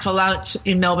we went out for lunch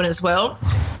in Melbourne as well.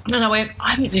 And I went,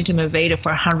 I haven't been to Movida for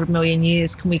 100 million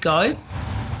years. Can we go?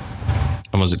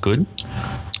 And was it good?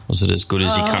 Was it as good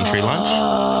as your country lunch?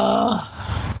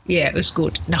 Yeah, it was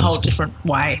good in a whole different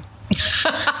way.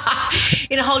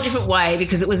 In a whole different way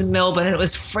because it was Melbourne and it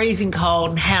was freezing cold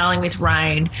and howling with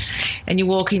rain and you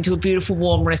walk into a beautiful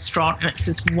warm restaurant and it's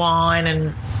this wine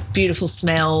and beautiful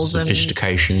smells.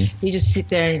 Sophistication. And you just sit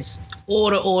there and just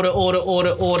order.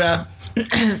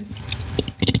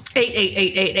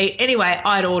 Eat. Anyway,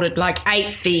 I'd ordered like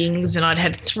 8 things and I'd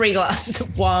had 3 glasses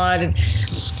of wine and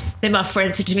then my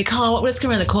friend said to me, Kyle, let's go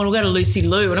around the corner, we'll go to Lucy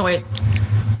Lou. And I went,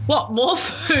 what, more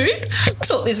food? I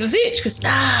thought this was it. She goes,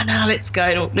 no, let's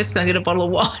go get a bottle of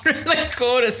wine around the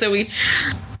corner. So we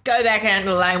go back out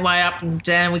into the laneway up and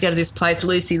down. We go to this place,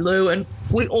 Lucy Lou, and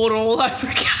we order all over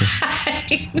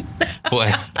again.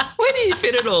 Wait, where do you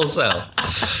fit it all, Sal?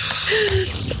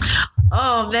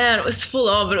 Oh, man, it was full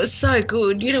on, but it was so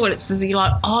good. You know what it says? You're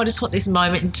like, I just want this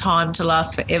moment in time to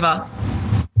last forever.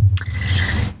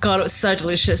 God, it was so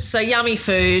delicious. So yummy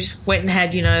food. Went and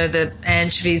had, the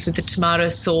anchovies with the tomato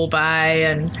sorbet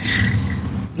and,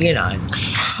 I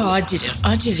did it.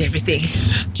 I did everything.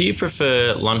 Do you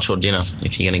prefer lunch or dinner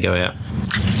if you're going to go out?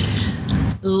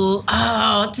 Oh,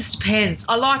 it just depends.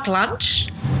 I like lunch.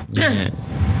 Yeah.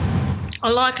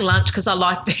 I like lunch because I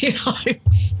like being home.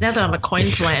 Now that I'm a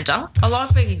Queenslander, I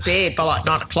like being in bed by like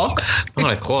 9 o'clock.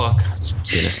 9 o'clock?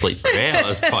 Been asleep for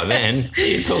hours by then. What are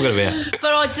you talking about?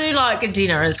 But I do like a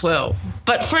dinner as well.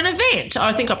 But for an event,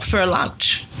 I think I prefer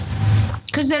lunch.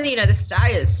 Because then, the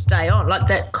stayers stay on. Like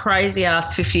that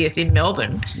crazy-ass 50th in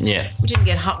Melbourne. Yeah. We didn't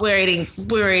get hot. We were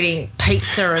eating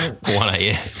pizza and 1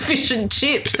 a.m. fish and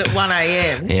chips at 1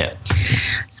 a.m. Yeah.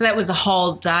 So that was a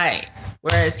whole day.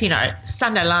 Whereas,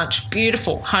 Sunday lunch,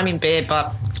 beautiful, home in bed by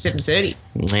 7:30.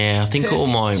 Yeah, I think Perfect. all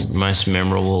my most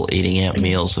memorable eating out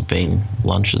meals have been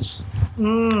lunches.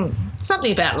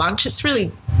 Something about lunch. It's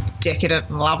really decadent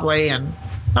and lovely and,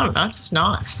 I don't know, it's just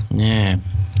nice. Yeah.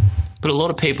 But a lot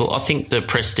of people, I think the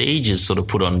prestige is sort of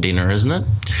put on dinner, isn't it?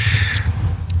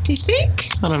 Do you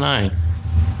think? I don't know.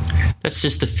 That's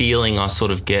just the feeling I sort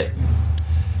of get.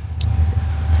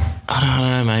 I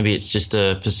don't know, maybe it's just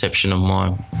a perception of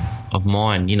of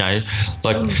mine. You know,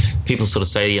 like people sort of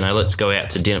say, you know, let's go out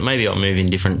to dinner. Maybe I'll move in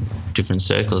different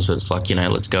circles, but it's like, you know,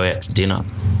 let's go out to dinner,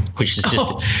 which is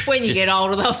just when you get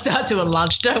older, they'll start doing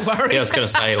lunch. Don't worry. Yeah, I was going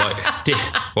to say, like,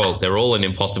 well, they're all an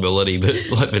impossibility, but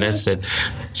like Vanessa said,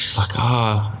 she's like,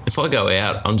 if I go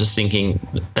out, I'm just thinking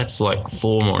that's like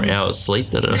 4 more hours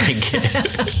sleep that I don't get.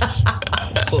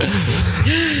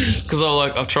 Because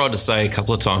I've tried to say a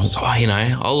couple of times, you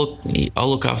know, I'll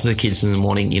look after the kids in the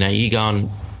morning. You know, you go and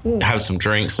have some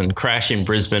drinks and crash in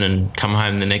Brisbane and come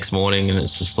home the next morning, and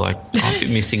it's just like I've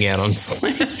been missing out on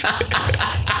sleep.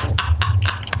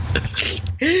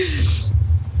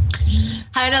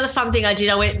 Hey, another fun thing I did,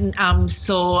 I went and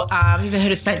saw, have you ever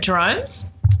heard of St.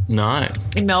 Jerome's? No.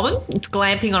 In Melbourne. It's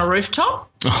glamping on a rooftop.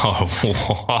 Oh,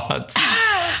 what?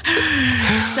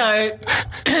 So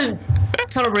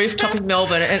it's on a rooftop in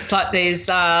Melbourne, and it's like these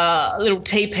little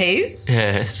teepees.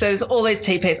 Yes. So there's all these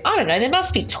teepees. I don't know, there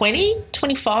must be 20,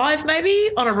 25 maybe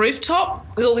on a rooftop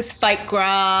with all this fake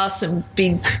grass and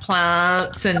big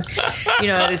plants, and, you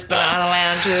know, there's banana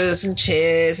lounges and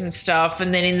chairs and stuff,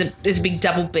 and then there's a big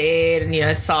double bed and, you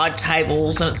know, side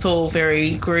tables, and it's all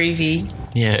very groovy.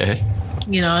 Yeah.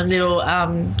 You know, little...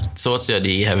 So what's the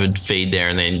idea? You have a feed there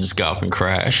and then just go up and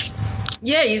crash?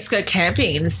 Yeah, you just go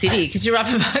camping in the city because you're up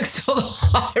amongst all the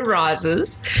high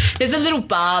rises. There's a little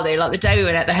bar there. Like the day we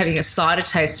went out, they're having a cider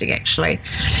tasting, actually.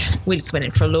 We just went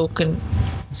in for a look and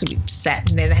sort of sat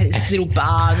in there. They had this little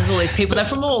bar, and there's all these people. They're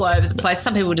from all over the place.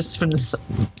 Some people were just from the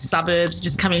suburbs,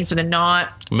 just come in for the night.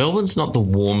 Melbourne's not the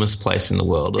warmest place in the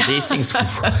world. Are these things...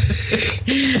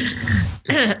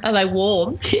 Are they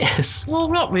warm? Yes. Well,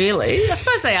 not really. I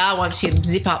suppose they are once you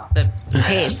zip up the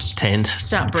tent.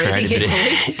 Start breathing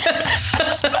heavily.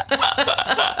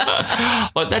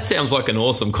 Like, that sounds like an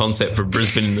awesome concept for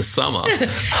Brisbane in the summer.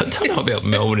 I don't know about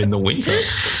Melbourne in the winter.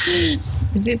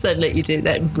 As if they'd let you do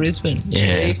that in Brisbane.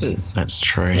 Yeah, Jeepers. that's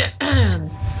true.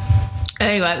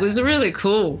 Anyway, it was really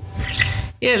cool.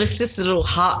 Yeah, it was just a little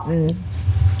hut. And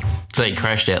So you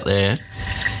crashed out there?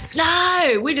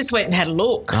 no, we just went and had a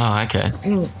look. Oh, okay.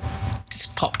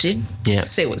 Just popped in. Yeah.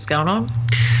 See what's going on.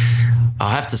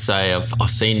 I have to say I've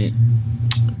seen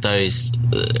those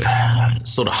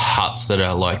sort of huts that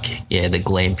are like, the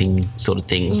glamping sort of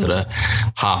things that are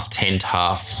half tent,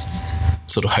 half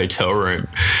sort of hotel room.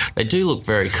 They do look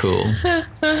very cool. They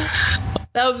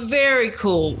were very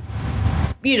cool.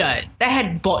 You know, they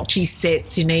had bocce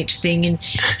sets in each thing, and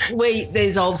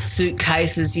these old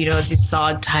suitcases, you know, as these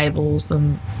side tables,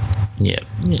 and you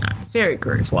know, very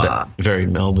groove wire. Very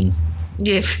Melbourne.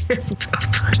 Yeah, very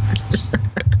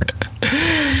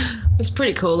It was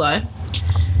pretty cool though.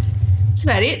 That's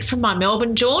about it from my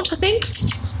Melbourne jaunt, I think.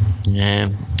 Yeah.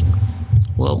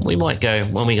 Well, we might go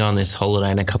when we go on this holiday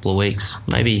in a couple of weeks.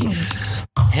 Maybe.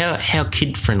 How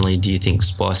kid friendly do you think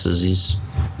Spices is?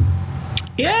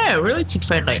 Yeah, really kid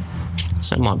friendly.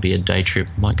 So it might be a day trip.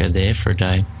 Might go there for a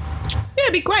day. Yeah,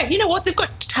 it'd be great. You know what? They've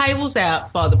got tables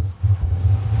out by the...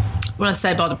 When I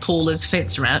say by the pool, there's a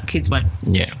fence around it. Kids won't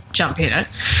jump in it.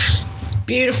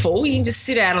 Beautiful. You can just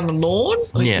sit out on the lawn.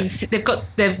 Or you can sit,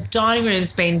 their dining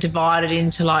room's been divided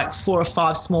into like 4 or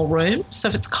 5 small rooms. So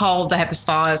if it's cold, they have the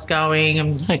fires going.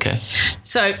 And okay.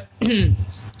 So, you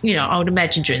know, I would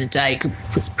imagine during the day you could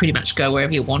pretty much go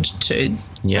wherever you wanted to.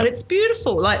 Yeah. But it's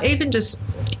beautiful. Like even just...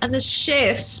 And the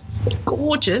chefs,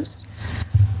 gorgeous.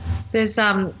 There's...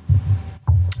 the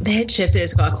head chef there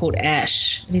is a guy called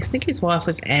Ash, and I think his wife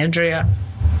was Andrea.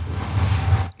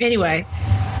 Anyway,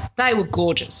 they were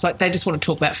gorgeous. Like, they just want to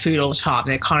talk about food all the time.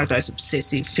 They're kind of those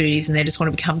obsessive foodies, and they just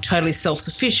want to become totally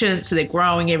self-sufficient. So they're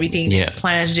growing everything, they've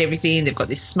planted everything, they've got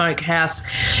this smokehouse.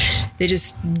 They're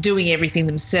just doing everything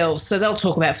themselves. So they'll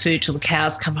talk about food till the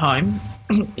cows come home,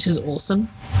 which is awesome.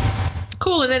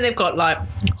 Cool. And then they've got, like,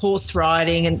 horse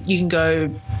riding, and you can go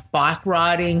bike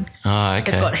riding. Oh,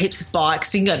 okay. They've got heaps of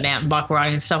bikes. You can go mountain bike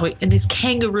riding and stuff. And there's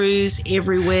kangaroos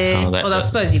everywhere. Although I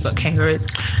suppose you've got kangaroos.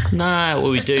 No, well,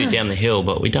 we do down the hill,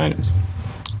 but we don't.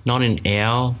 Not in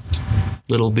our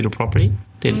little bit of property.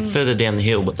 They're further down the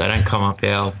hill, but they don't come up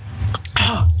our...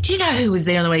 Oh, do you know who was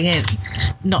there on the weekend?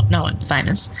 Not no one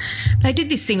famous. They did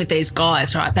this thing with these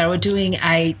guys, right? They were doing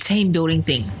a team building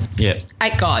thing. Yeah.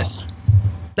 8 guys.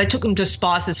 They took them to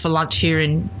Spices for lunch here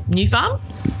in New Farm,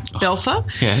 Belfer,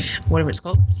 whatever it's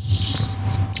called.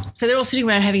 So they're all sitting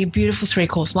around having a beautiful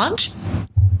 3-course lunch,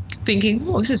 thinking,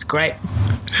 oh, this is great.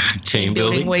 Team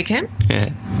building weekend.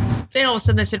 Yeah. Then all of a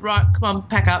sudden they said, right, come on,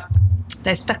 pack up.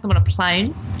 They stuck them on a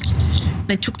plane.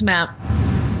 They took them out,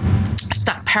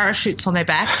 stuck parachutes on their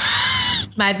back,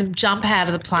 made them jump out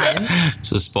of the plane.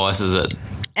 So Spices it.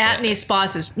 Out near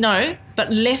Spices. No,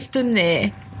 but left them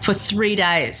there for 3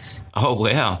 days. Oh,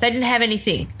 wow. They didn't have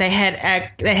anything. They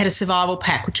had a survival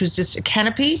pack, which was just a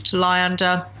canopy to lie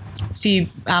under, a few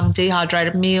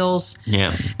dehydrated meals.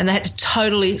 Yeah. And they had to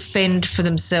totally fend for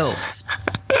themselves.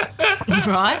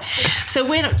 Right? So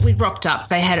when we rocked up,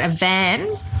 they had a van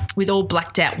with all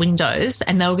blacked out windows,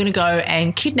 and they were going to go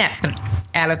and kidnap them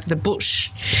out of the bush.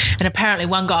 And apparently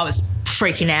one guy was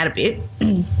freaking out a bit.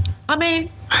 I mean,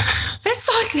 that's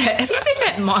like that. Have you seen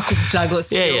that Michael Douglas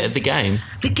film? Yeah, The Game.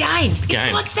 The Game.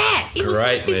 It's like that. It was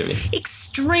Great like this movie.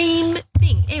 extreme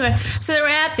thing. Anyway, so they were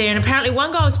out there, and apparently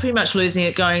one guy was pretty much losing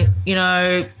it, going, you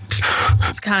know,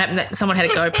 it can't happen that someone had a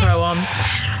GoPro on,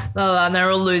 blah, blah, and they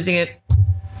were all losing it.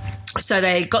 So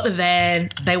they got the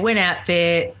van, they went out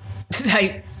there,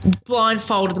 they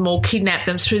blindfolded them all, kidnapped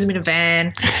them, threw them in a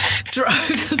van,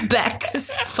 drove them back to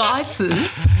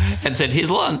Spices. And said,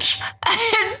 here's lunch.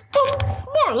 And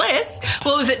more or less,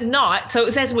 well, it was at night, so it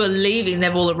was as we were leaving,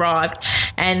 they've all arrived,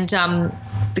 and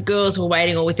the girls were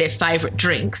waiting all with their favourite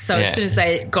drinks. So as soon as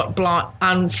they got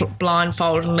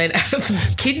blindfolded and let out of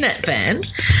the kidnap van,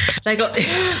 they got their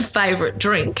favourite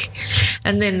drink,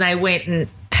 and then they went and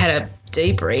had a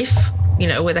debrief, you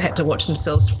know, where they had to watch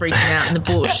themselves freaking out in the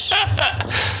bush.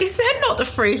 Is that not the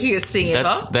freakiest thing ever?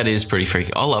 That is pretty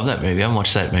freaky. I love that movie. I haven't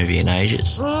watched that movie in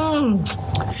ages.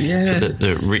 Yeah. For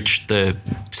the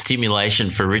stimulation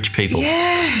for rich people.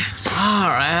 Yeah.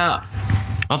 Far out.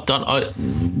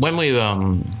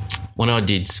 When I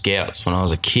did Scouts when I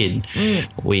was a kid,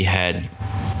 we had.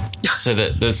 So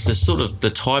the sort of the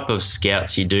type of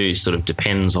Scouts you do sort of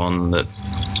depends on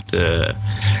the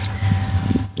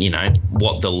you know,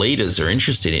 what the leaders are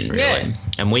interested in, really. Yeah.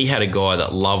 And we had a guy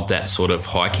that loved that sort of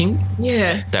hiking.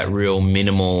 Yeah. That real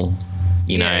minimal,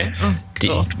 you know,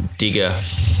 digger.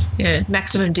 Yeah,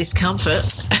 maximum discomfort.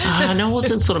 No, it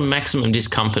wasn't sort of maximum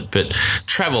discomfort, but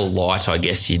travel light, I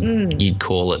guess you'd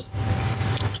call it.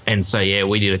 And so, yeah,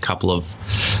 we did a couple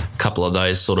of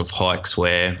those sort of hikes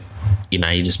where, you know,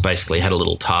 you just basically had a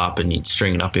little tarp and you'd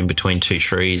string it up in between two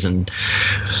trees and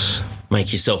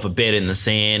make yourself a bed in the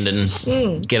sand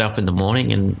and get up in the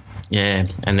morning. And yeah,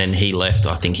 and then he left.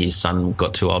 I think his son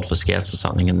got too old for Scouts or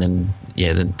something, and then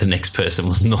the next person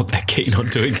was not that keen on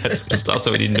doing that sort of stuff,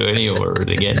 so we didn't do any of it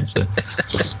again. So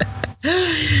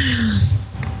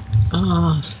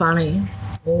funny.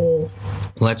 Well,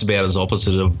 that's about as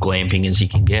opposite of glamping as you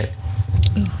can get.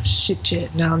 Oh, shit, yeah.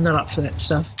 No, I'm not up for that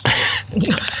stuff.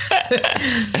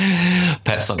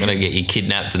 Pat's not going to get you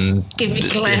kidnapped and give me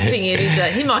glamping any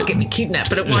day. He might get me kidnapped,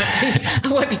 but I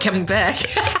won't be coming back.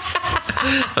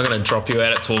 I'm going to drop you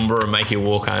out at Toowoomba and make you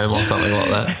walk home or something like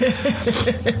that.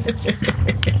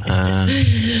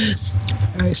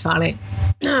 Very funny.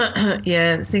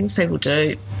 Yeah, the things people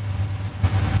do.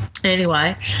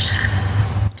 Anyway,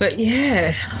 but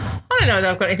yeah, I don't know if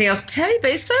I've got anything else to tell you,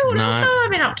 Beasto. What else have I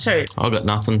been up to? I've got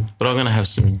nothing, but I'm going to have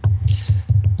some.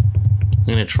 I'm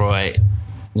going to try,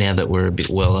 now that we're a bit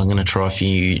well, I'm going to try a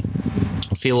few.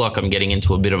 I feel like I'm getting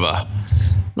into a bit of a,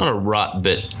 not a rut,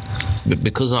 but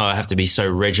because I have to be so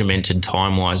regimented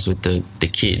time-wise with the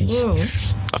kids,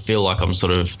 I feel like I'm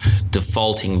sort of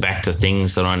defaulting back to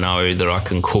things that I know that I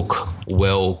can cook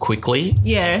well quickly.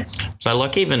 Yeah. So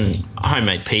like even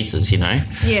homemade pizzas, you know.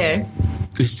 Yeah.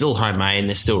 They're still homemade and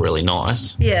they're still really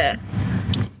nice. Yeah.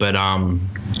 But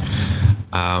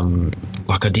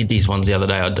like I did these ones the other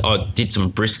day. I did some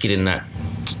brisket in that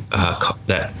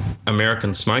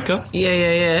American smoker.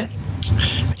 Yeah.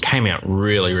 It came out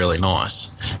really, really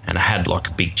nice, and I had like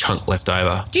a big chunk left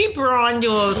over. Do you brine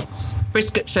your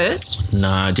brisket first? No,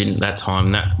 I didn't that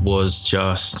time. That was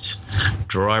just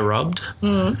dry rubbed,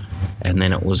 and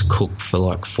then it was cooked for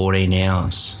like 14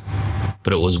 hours.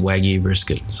 But it was Wagyu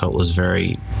brisket, so it was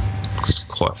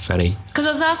quite fatty. Because I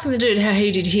was asking the dude how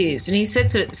he did his, and he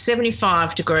sets it at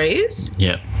 75 degrees.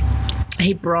 Yeah.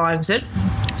 He brines it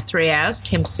for 3 hours,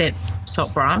 10%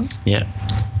 salt brine. Yeah.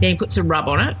 Then he puts a rub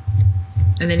on it,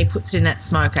 and then he puts it in that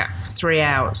smoker for 3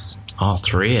 hours. Oh,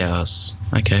 3 hours.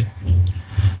 Okay.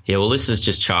 Yeah, well, this is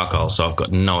just charcoal, so I've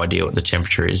got no idea what the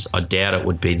temperature is. I doubt it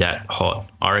would be that hot.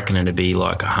 I reckon it'd be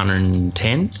like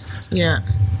 110. Yeah.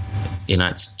 You know,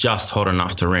 it's just hot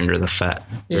enough to render the fat,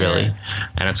 really.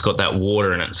 And it's got that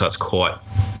water in it, so it's quite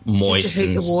moist. Did you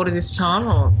heat the water this time?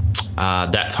 Or?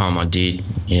 That time I did,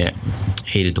 yeah.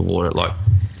 Heated the water, like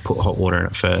put hot water in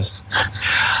it first.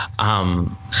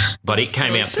 But it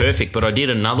came out perfect. But I did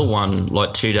another one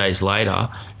like 2 days later,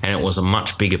 and it was a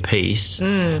much bigger piece.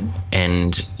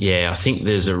 And, yeah, I think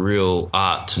there's a real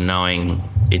art to knowing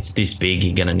it's this big,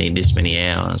 you're going to need this many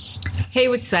hours. He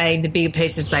would say the bigger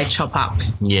pieces they chop up.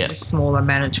 Yeah. The smaller,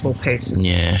 manageable pieces.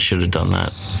 Yeah, should have done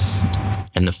that.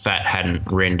 and the fat hadn't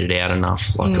rendered out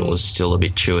enough. Like it was still a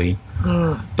bit chewy.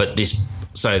 But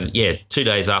 2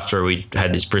 days after we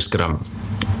had this brisket,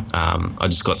 I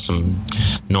just got some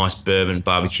nice bourbon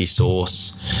barbecue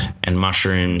sauce and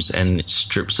mushrooms and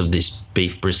strips of this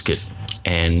beef brisket,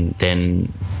 and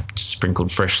then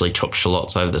sprinkled freshly chopped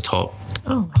shallots over the top.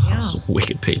 Oh, It was a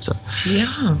wicked pizza.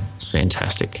 Yum. It's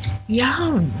fantastic.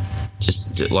 Yum.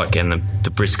 Just like, and the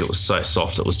brisket was so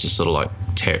soft, it was just sort of like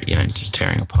just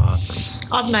tearing apart.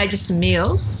 I've made you some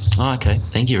meals. Oh, okay.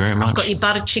 Thank you very much. I've got your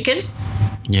butter chicken,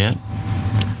 Yeah.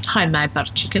 homemade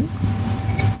butter chicken,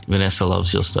 Vanessa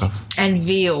loves your stuff. and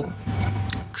veal.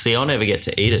 See, I'll never get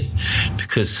to eat it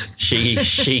because she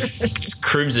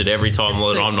cribs it every time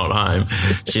that I'm not home.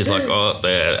 She's like,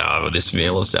 this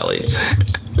meal of Sally's.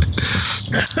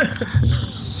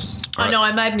 I know.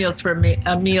 I made meals for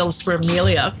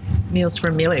Amelia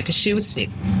because she was sick.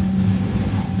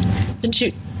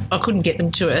 I couldn't get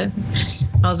them to her.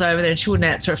 I was over there and she wouldn't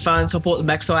answer her phone, so I brought them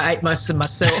back. So I ate most of them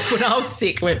myself when I was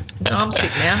sick. I'm sick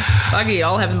now. Buggy,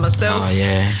 I'll have them myself. Oh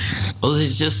yeah. Well,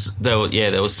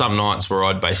 there was some nights where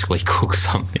I'd basically cook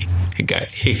something and go,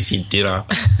 "Here's your dinner."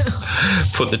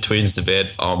 Put the twins to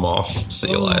bed. I'm off.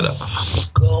 See you later.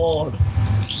 God.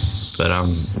 But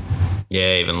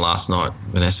even last night,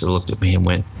 Vanessa looked at me and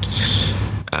went,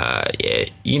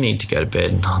 you need to go to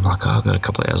bed. And I'm like, I've got a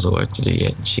couple of hours of work to do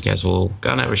yet. She goes, well,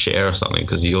 go and have a shower or something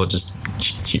because you're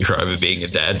over being a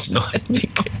dad tonight.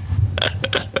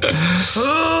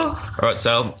 All right,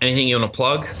 Sal, anything you want to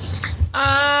plug?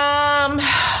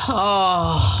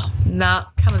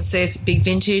 Come and see us at Big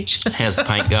Vintage. How's the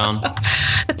paint going?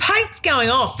 The paint's going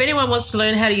off. If anyone wants to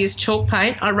learn how to use chalk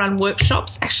paint, I run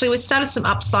workshops. Actually, we started some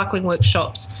upcycling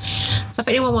workshops. So if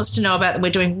anyone wants to know about them, we're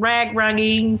doing rag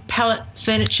rugging, pallet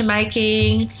furniture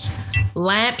making,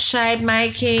 lampshade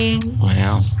making.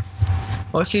 Wow.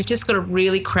 Or if you've just got a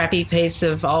really crappy piece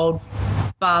of old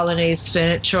Balinese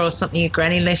furniture or something your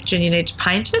granny left you and you need to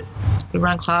paint it, we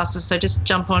run classes. So just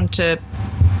jump on to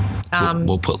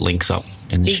we'll put links up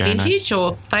in the Big show Vintage notes.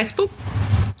 or Facebook.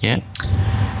 Yeah.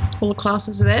 All the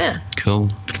classes are there. Cool.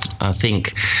 I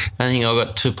think I've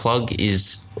got to plug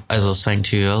is, as I was saying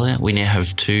to you earlier, we now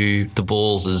have two. The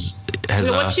Balls has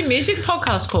What's your music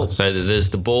podcast called? So there's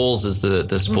The Balls is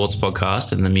the sports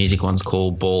podcast, and the music one's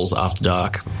called Balls After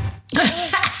Dark.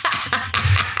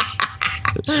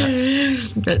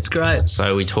 That's great.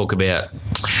 So we talk about,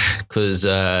 because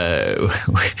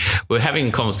we're having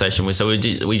a conversation with, so we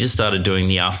just started doing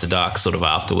the After Dark sort of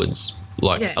afterwards,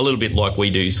 like a little bit like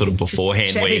we do sort of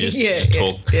beforehand, where you just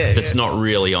talk that's not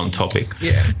really on topic.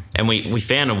 Yeah. And we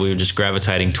found that we were just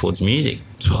gravitating towards music.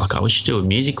 So we're like, we should do a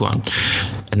music one.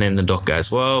 And then the doc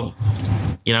goes, well,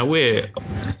 we're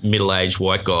middle-aged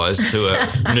white guys who are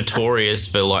notorious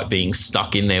for like being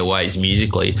stuck in their ways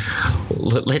musically.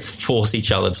 Let's force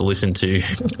each other to listen to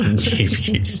new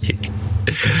music.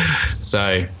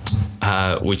 So,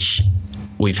 which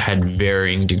we've had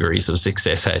varying degrees of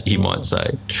success at, you might say.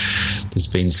 There's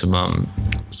been some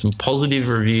positive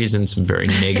reviews and some very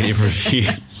negative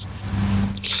reviews.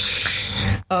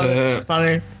 Oh, that's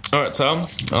funny. All right, Tom.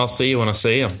 I'll see you when I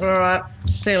see you. All right.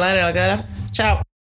 See you later, alligator. Ciao.